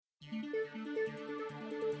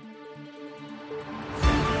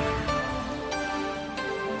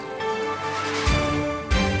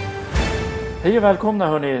Hej och välkomna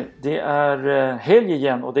hörni, det är helg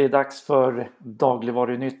igen och det är dags för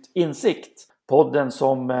Dagligvarunytt Insikt. Podden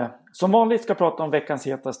som vanligt ska prata om veckans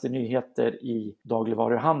hetaste nyheter i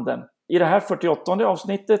dagligvaruhandeln. I det här 48:e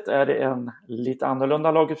avsnittet är det en lite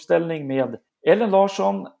annorlunda laguppställning med Ellen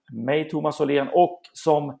Larsson, mig Thomas Åhlén och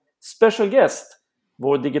som special guest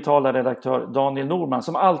vår digitala redaktör Daniel Norman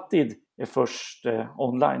som alltid är först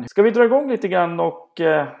online. Ska vi dra igång lite grann och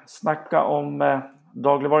snacka om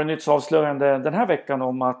Dagligvarunytts avslöjande den här veckan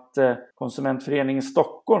om att Konsumentföreningen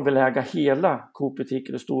Stockholm vill äga hela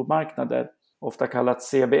Coop-butiker och stormarknader, ofta kallat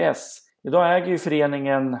CBS. Idag äger ju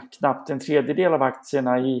föreningen knappt en tredjedel av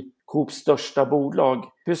aktierna i Coops största bolag.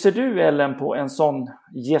 Hur ser du Ellen på en sån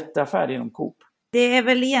jätteaffär inom Coop? Det är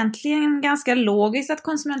väl egentligen ganska logiskt att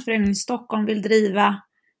Konsumentföreningen Stockholm vill driva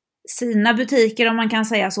sina butiker, om man kan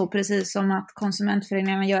säga så, precis som att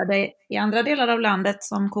konsumentföreningarna gör det i andra delar av landet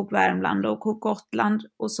som Coop Värmland och Coop Gotland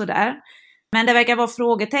och sådär. Men det verkar vara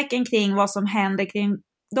frågetecken kring vad som händer kring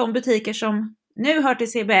de butiker som nu hör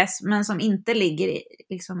till CBS men som inte ligger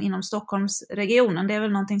inom Stockholmsregionen. Det är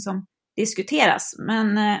väl någonting som diskuteras,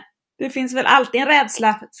 men det finns väl alltid en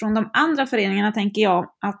rädsla från de andra föreningarna, tänker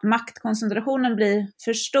jag, att maktkoncentrationen blir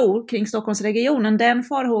för stor kring Stockholmsregionen. Den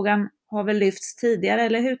farhågan har väl lyfts tidigare,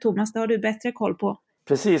 eller hur Thomas? Det har du bättre koll på.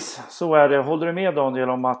 Precis, så är det. Håller du med Daniel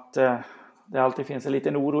om att det alltid finns en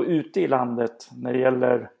liten oro ute i landet när det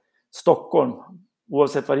gäller Stockholm,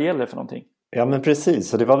 oavsett vad det gäller för någonting? Ja men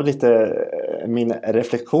precis, och det var väl lite min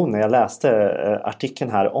reflektion när jag läste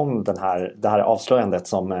artikeln här om det här avslöjandet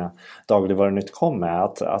som Dagligvarunytt kom med.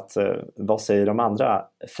 Att vad säger de andra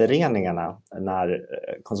föreningarna när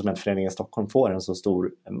Konsumentföreningen Stockholm får en så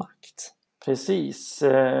stor makt? Precis,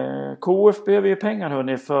 KF behöver ju pengar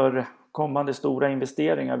hörni för kommande stora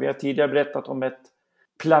investeringar. Vi har tidigare berättat om ett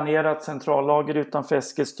planerat centrallager utanför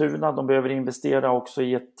Eskilstuna. De behöver investera också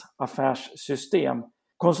i ett affärssystem.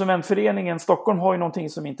 Konsumentföreningen Stockholm har ju någonting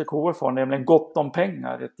som inte KF har, nämligen gott om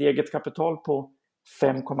pengar. Ett eget kapital på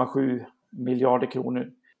 5,7 miljarder kronor.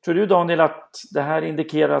 Tror du Daniel att det här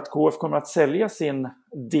indikerar att KF kommer att sälja sin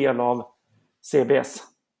del av CBS?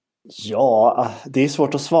 Ja, det är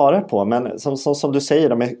svårt att svara på, men som du säger,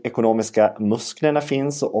 de ekonomiska musklerna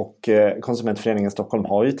finns och Konsumentföreningen Stockholm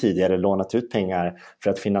har ju tidigare lånat ut pengar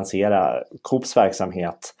för att finansiera Coops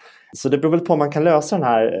verksamhet. Så det beror väl på om man kan lösa den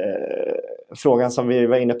här frågan som vi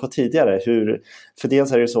var inne på tidigare. För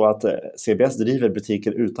dels är det ju så att CBS driver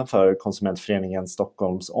butiker utanför Konsumentföreningen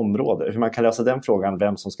Stockholms område. Hur man kan lösa den frågan,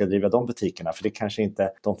 vem som ska driva de butikerna, för det kanske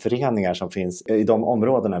inte de föreningar som finns i de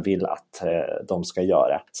områdena vill att de ska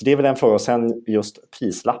göra. Så det är väl en fråga. Och sen just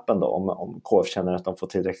prislappen då, om KF känner att de får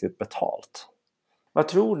tillräckligt betalt. Vad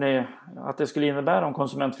tror ni att det skulle innebära om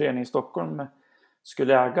Konsumentföreningen Stockholm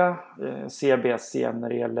skulle äga CBS igen när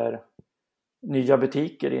det gäller nya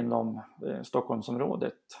butiker inom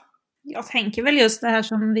Stockholmsområdet? Jag tänker väl just det här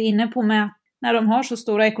som vi är inne på med att när de har så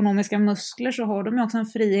stora ekonomiska muskler så har de ju också en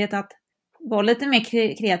frihet att vara lite mer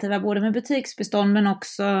kreativa både med butiksbestånd men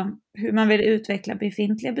också hur man vill utveckla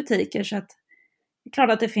befintliga butiker. Så att det är klart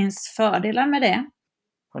att det finns fördelar med det.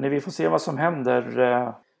 Hörrni, vi får se vad som händer.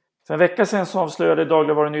 För en vecka sedan så avslöjade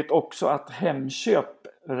Dagligvarunytt också att Hemköp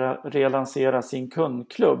relanserar sin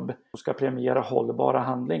kundklubb och ska premiera hållbara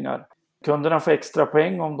handlingar. Kunderna får extra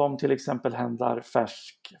poäng om de till exempel handlar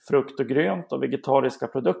färsk frukt och grönt och vegetariska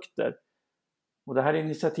produkter. Och det här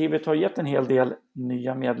initiativet har gett en hel del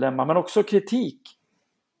nya medlemmar men också kritik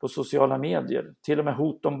på sociala medier. Till och med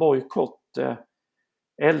hot om bojkott.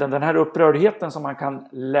 Ellen, den här upprördheten som man kan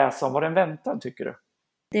läsa om, var den väntad tycker du?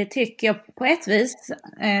 Det tycker jag på ett vis.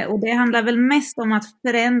 Och det handlar väl mest om att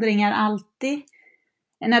förändringar alltid,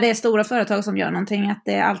 när det är stora företag som gör någonting, att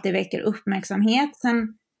det alltid väcker uppmärksamhet.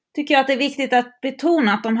 Sen tycker jag att det är viktigt att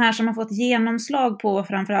betona att de här som har fått genomslag på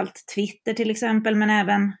framförallt Twitter till exempel, men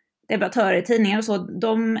även debattörer i tidningar och så,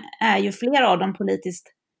 de är ju flera av dem politiskt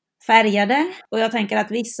färgade. Och jag tänker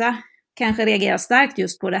att vissa kanske reagerar starkt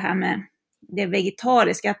just på det här med det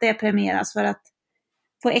vegetariska, att det premieras. För att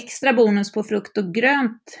få extra bonus på frukt och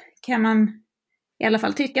grönt kan man i alla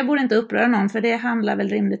fall tycka borde inte uppröra någon, för det handlar väl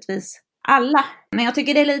rimligtvis alla. Men jag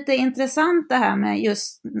tycker det är lite intressant det här med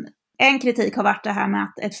just, en kritik har varit det här med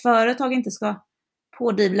att ett företag inte ska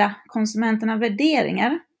pådyvla konsumenterna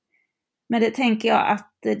värderingar. Men det tänker jag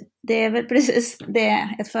att det är väl precis det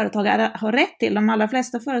ett företag har rätt till. De allra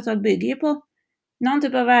flesta företag bygger ju på någon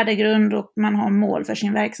typ av värdegrund och man har mål för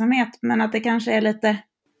sin verksamhet. Men att det kanske är lite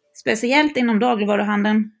speciellt inom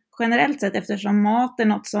dagligvaruhandeln generellt sett, eftersom mat är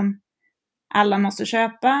något som alla måste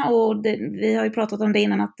köpa. Och vi har ju pratat om det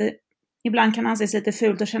innan, att det ibland kan anses lite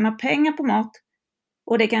fult att tjäna pengar på mat.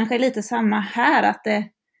 Och det kanske är lite samma här, att det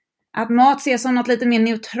att mat ses som något lite mer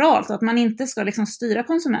neutralt och att man inte ska liksom styra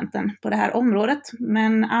konsumenten på det här området.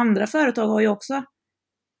 Men andra företag har ju också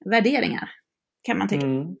värderingar, kan man tycka.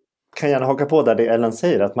 Kan gärna haka på där det Ellen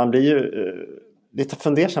säger, att man blir ju lite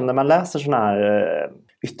fundersam när man läser sådana här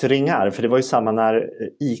yttringar. För det var ju samma när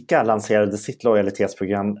ICA lanserade sitt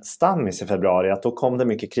lojalitetsprogram Stammis i februari, att då kom det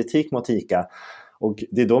mycket kritik mot ICA. Och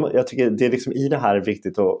det är då jag tycker det är liksom i det här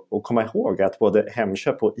viktigt att komma ihåg att både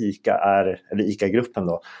Hemköp och ICA eller ICA-gruppen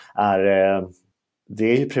då, det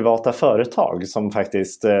är ju privata företag som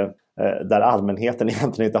faktiskt där allmänheten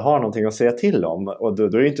egentligen inte har någonting att säga till om. Och då är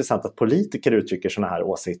det intressant att politiker uttrycker sådana här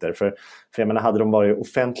åsikter. För jag menar, hade de varit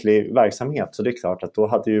offentlig verksamhet så det är klart att då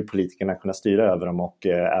hade ju politikerna kunnat styra över dem och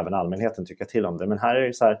även allmänheten tycka till om det. Men här är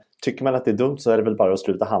det så här, tycker man att det är dumt så är det väl bara att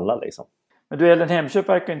sluta handla liksom. Men du, Ellen, Hemköp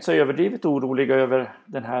verkar inte så överdrivet oroliga över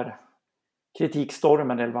den här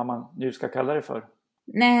kritikstormen eller vad man nu ska kalla det för.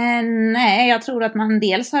 Nej, jag tror att man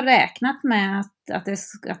dels har räknat med att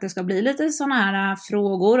det ska bli lite sådana här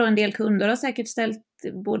frågor, och en del kunder har säkert ställt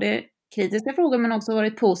både kritiska frågor men också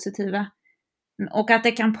varit positiva. Och att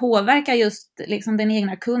det kan påverka just liksom den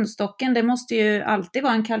egna kundstocken, det måste ju alltid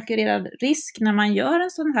vara en kalkylerad risk när man gör en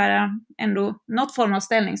sån här ändå något form av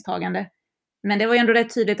ställningstagande. Men det var ju ändå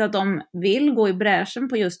rätt tydligt att de vill gå i bräschen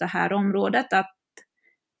på just det här området,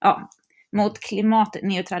 mot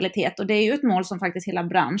klimatneutralitet. Och det är ju ett mål som faktiskt hela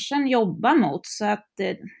branschen jobbar mot. Så att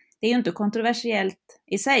det är ju inte kontroversiellt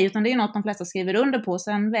i sig, utan det är ju något de flesta skriver under på.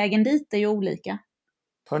 Sen vägen dit är ju olika.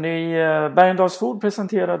 Hörrni, Bergendahls Food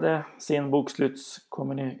presenterade sin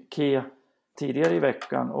bokslutskommuniké tidigare i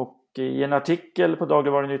veckan. Och i en artikel på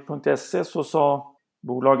dagligvarunytt.se så sa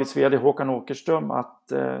bolagets vd Håkan Åkerström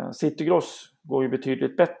att City Gross går ju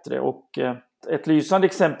betydligt bättre. Och ett lysande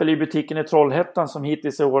exempel är butiken i Trollhättan som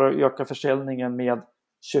hittills i år ökar försäljningen med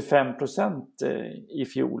 25% i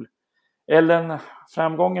fjol. Ellen,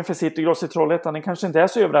 framgången för City Gross i Trollhättan den kanske inte är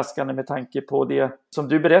så överraskande med tanke på det som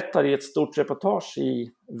du berättar i ett stort reportage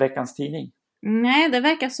i veckans tidning. Nej, det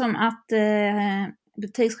verkar som att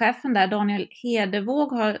butikschefen där, Daniel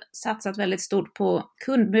Hedevåg, har satsat väldigt stort på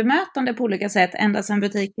kundbemötande på olika sätt ända sedan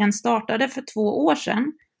butiken startade för 2 år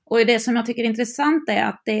sedan. Och det som jag tycker är intressant är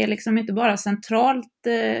att det är liksom inte bara centralt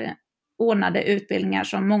ordnade utbildningar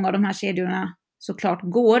som många av de här kedjorna såklart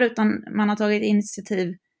går, utan man har tagit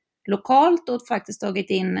initiativ lokalt och faktiskt tagit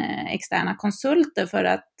in externa konsulter för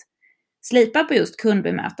att slipa på just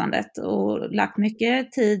kundbemötandet och lagt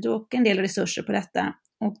mycket tid och en del resurser på detta.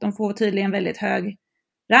 Och de får tydligen väldigt hög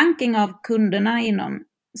ranking av kunderna inom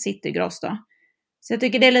City Gross då. Så jag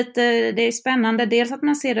tycker det är spännande, dels att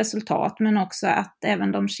man ser resultat men också att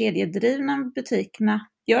även de kedjedrivna butikerna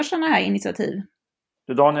gör sådana här initiativ.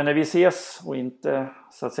 Du Daniel, när vi ses och inte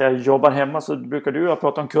så att säga jobbar hemma så brukar du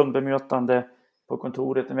prata om kundbemötande på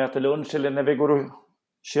kontoret när vi äter lunch eller när vi går och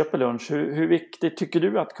köper lunch. Hur viktigt tycker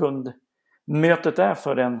du att kundmötet är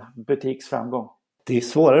för en butiks framgång? Det är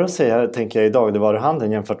svårare att säga, tänker jag, i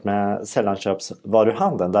dagligvaruhandeln jämfört med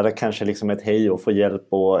sällanköpsvaruhandeln där det kanske liksom ett hej och få hjälp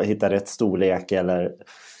och hitta rätt storlek eller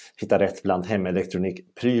hitta rätt bland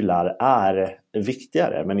hemelektronikprylar är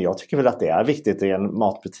viktigare. Men jag tycker väl att det är viktigt i en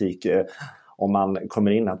matbutik om man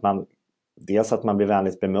kommer in att man dels att man blir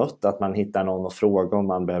vänligt bemött, att man hittar någon att fråga om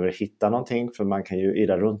man behöver hitta någonting, för man kan ju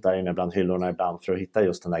irra runt där inne bland hyllorna ibland för att hitta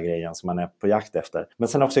just den där grejen som man är på jakt efter. Men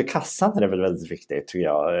sen också i kassan är det väl väldigt viktigt tycker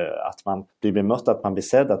jag, att man blir bemött, att man blir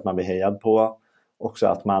sedd, att man blir hejad på. Också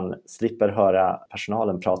att man slipper höra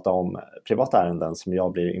personalen prata om privata ärenden som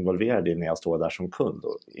jag blir involverad i när jag står där som kund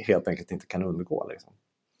och helt enkelt inte kan undgå. Liksom.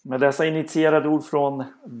 Med dessa initierade ord från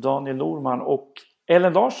Daniel Norman och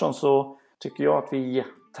Ellen Larsson så tycker jag att vi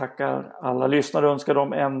tackar alla lyssnare och önskar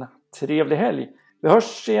dem en trevlig helg. Vi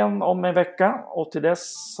hörs igen om en vecka och till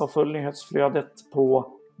dess så följ nyhetsflödet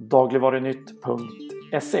på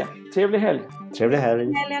dagligvarunytt.se. Trevlig helg! Trevlig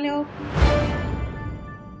helg! Hej allihop!